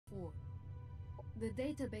The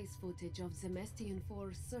database footage of Zemestian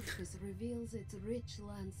 4's surface reveals its rich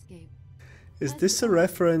landscape. Is this a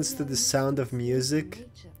reference to The Sound of Music?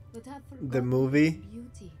 The movie?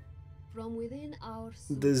 From within our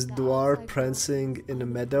This dwarf prancing in a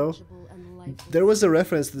meadow? There was a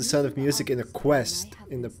reference to The Sound of Music in a quest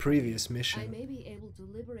in the previous mission.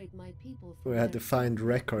 We had to find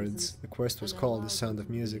records. The quest was called The Sound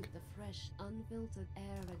of Music.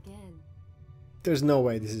 There's no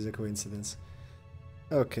way this is a coincidence.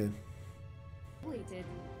 Okay.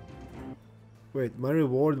 Wait, my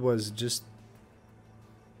reward was just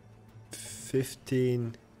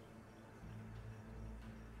 15.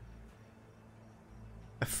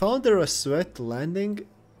 I found there a sweat landing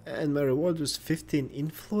and my reward was 15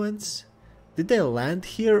 influence. Did they land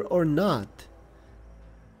here or not?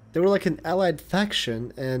 They were like an allied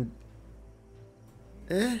faction and...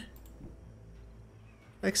 I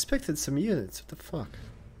expected some units, what the fuck?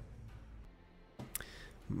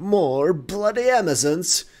 More bloody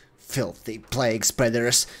Amazons! Filthy plague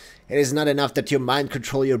spreaders! It is not enough that you mind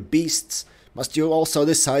control your beasts. Must you also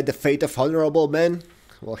decide the fate of honorable men?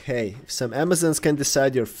 Well, hey, if some Amazons can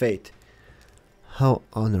decide your fate. How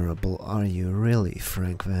honorable are you really,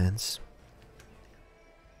 Frank Vance?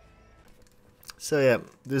 So yeah,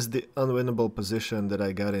 this is the unwinnable position that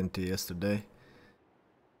I got into yesterday.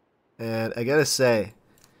 And I gotta say,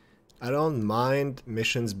 I don't mind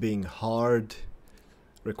missions being hard,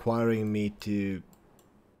 requiring me to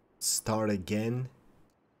start again,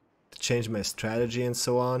 to change my strategy and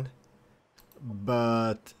so on.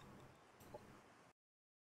 But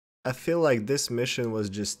I feel like this mission was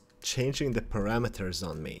just changing the parameters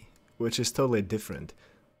on me, which is totally different.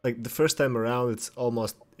 Like the first time around, it's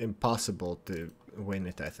almost impossible to win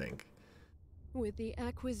it, I think. With the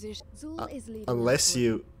acquisition, Unless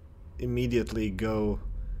you immediately go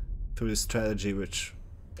through the strategy, which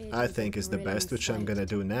I think is the best, which I'm gonna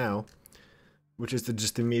do now, which is to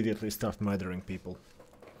just immediately start murdering people.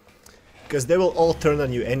 Because they will all turn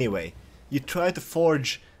on you anyway. You try to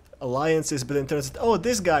forge alliances, but then turns out, oh,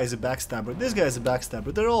 this guy is a backstabber, this guy is a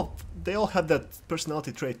backstabber. They all have that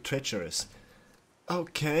personality trait, treacherous.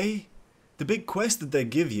 Okay, the big quest that they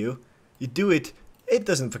give you, you do it, it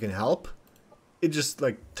doesn't fucking help. It just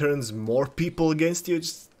like turns more people against you.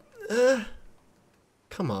 Just,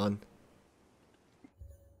 come on.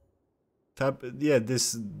 Yeah,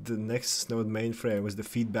 the next node mainframe was the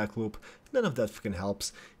feedback loop. None of that fucking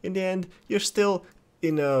helps. In the end, you're still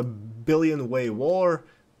in a billion-way war.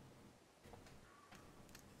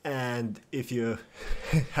 And if you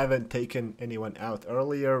haven't taken anyone out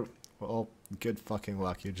earlier, well, good fucking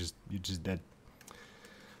luck. You're just dead.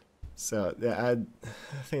 So yeah, I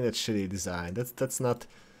think that's shitty design. That's not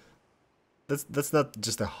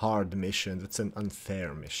just a hard mission. That's an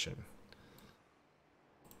unfair mission.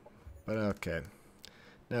 But okay,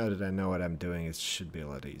 now that I know what I'm doing, it should be a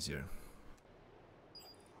lot easier.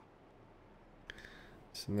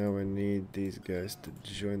 So now I need these guys to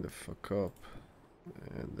join the fuck up,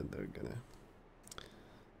 and then they're gonna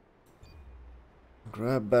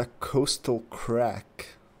grab back Coastal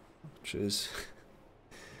Crack, which is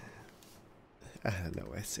I don't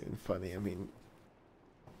know, it's even funny. I mean,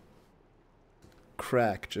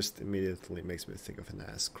 crack just immediately makes me think of an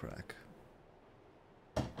ass crack.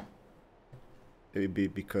 Maybe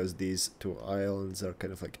because these two islands are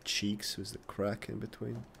kind of like cheeks with the crack in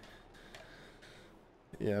between.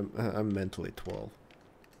 Yeah, I'm mentally 12.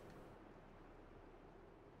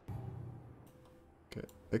 Okay,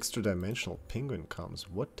 extra dimensional penguin comes.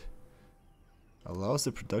 What? Allows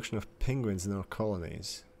the production of penguins in our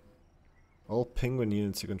colonies. All penguin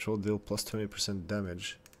units you control deal plus 20%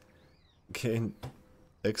 damage. Gain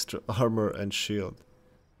extra armor and shield.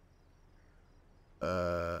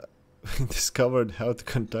 We discovered how to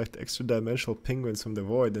conduct extra dimensional penguins from the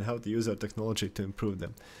void and how to use our technology to improve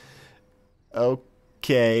them.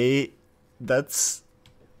 Okay, that's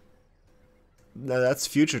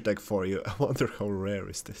future tech for you. I wonder how rare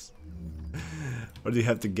is this. Or do you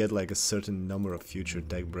have to get like a certain number of future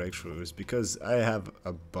tech breakthroughs? Because I have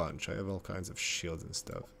a bunch. I have all kinds of shields and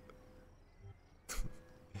stuff.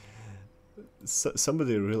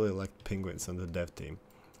 Somebody really liked penguins on the dev team.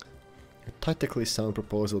 A tactically sound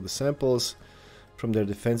proposal. The samples from their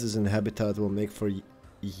defenses and habitat will make for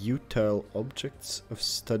utile objects of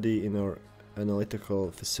study in our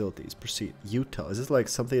analytical facilities. Proceed. Utile. Is this like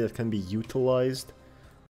something that can be utilized?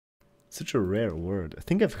 Such a rare word. I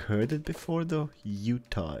think I've heard it before though.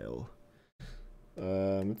 Utile.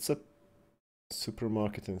 It's a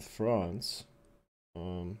supermarket in France.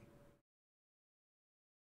 And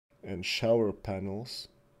shower panels.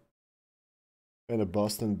 And a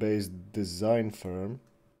Boston-based design firm.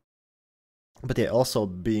 But yeah, also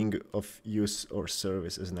being of use or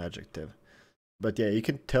service is an adjective. But yeah, you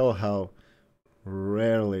can tell how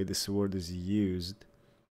rarely this word is used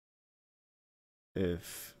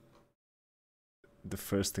if the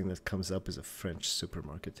first thing that comes up is a French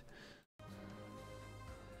supermarket.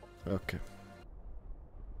 Okay.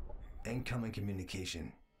 Incoming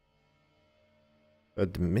communication.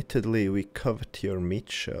 Admittedly, we covet your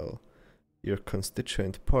meat shell. Your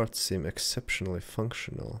constituent parts seem exceptionally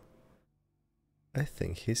functional. I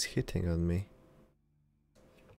think he's hitting on me.